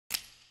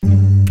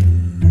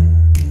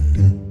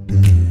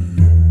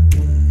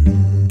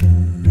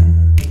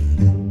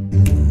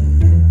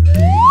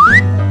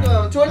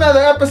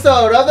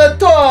episode of the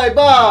Toy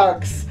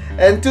Box.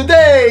 And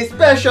today's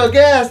special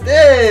guest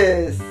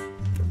is...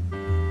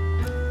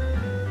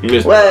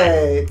 Mr.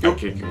 Wait, I'll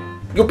kick you.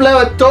 you play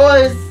with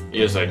toys?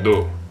 Yes, I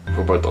do.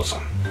 PHILBERTO'S.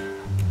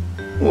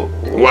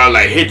 While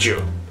I hit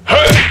you.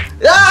 Hey!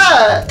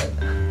 Yeah!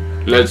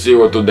 Let's see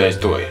what today's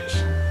toy is.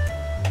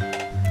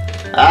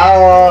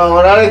 Oh,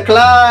 we're not in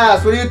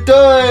class. What are you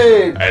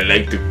doing? I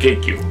like to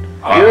kick you.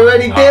 You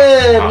already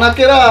did. Knock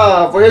it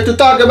off. We're here to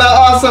talk about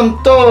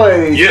awesome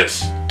toys.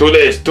 Yes,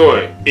 today's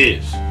toy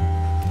is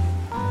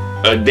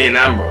a Dean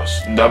Ambrose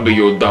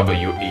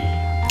WWE.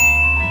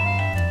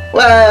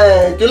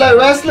 Wait, you like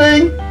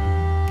wrestling?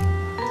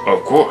 Of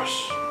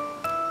course.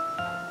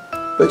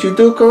 But you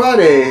do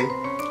karate.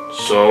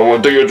 So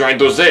what are you trying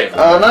to say?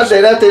 Oh, nothing.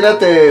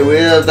 We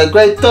have the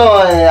great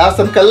toy,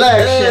 awesome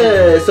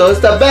collection. Yeah, so it's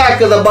the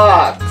back of the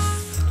box.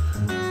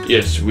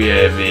 Yes, we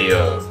have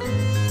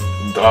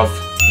a Dolph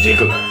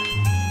Ziggler.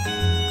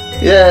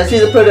 Yes,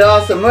 he's a pretty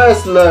awesome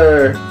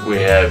wrestler. We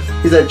have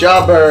He's a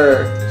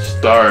jobber.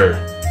 Star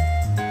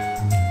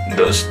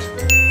Dust.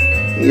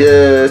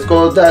 Yes,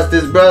 Goldust,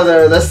 his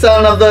brother, the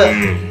son of the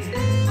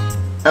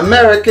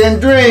American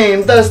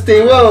Dream, Dusty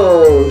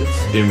Rhodes.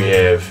 Then we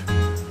have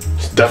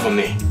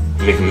Stephanie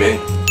McMahon.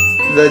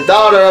 The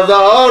daughter of the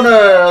owner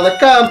of the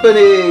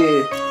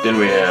company. Then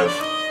we have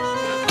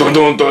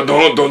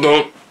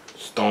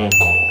Stone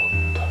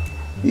Cold.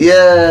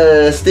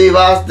 Yes, Steve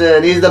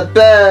Austin, he's the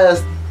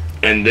best.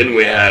 And then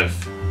we have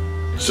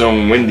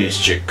some Wendy's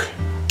chick.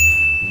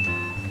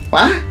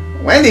 What?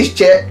 Wendy's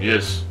chick?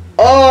 Yes.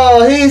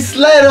 Oh, he's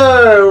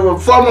Slater,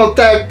 formal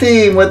tag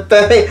team with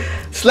the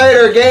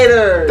Slater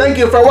Gator. Thank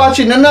you for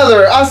watching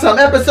another awesome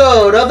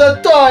episode of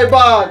the Toy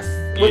Box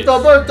with Yes.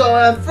 Alberto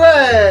and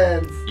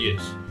friends.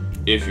 Yes.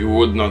 If you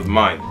would not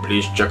mind,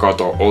 please check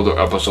out our older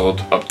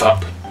episode up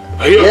top.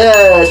 Here.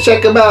 Yes,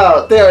 check them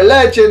out. They are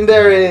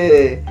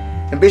legendary.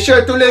 And be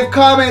sure to leave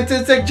comments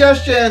and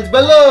suggestions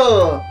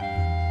below.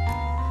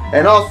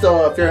 And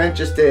also, if you're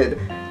interested,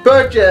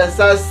 purchase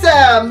a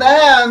Sam the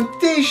Ham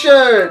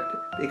t-shirt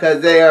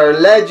because they are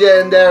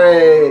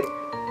legendary.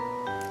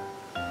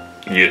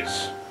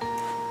 Yes.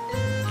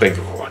 Thank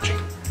you for watching.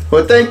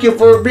 Well, thank you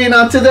for being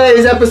on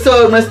today's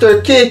episode,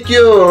 Mr. Kick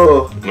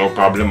You. No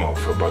problemo,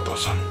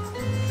 PHILBERTO'S.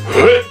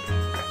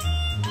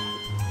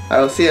 I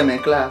will see him in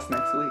class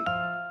next week.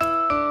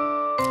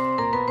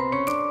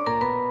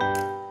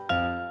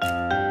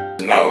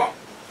 No.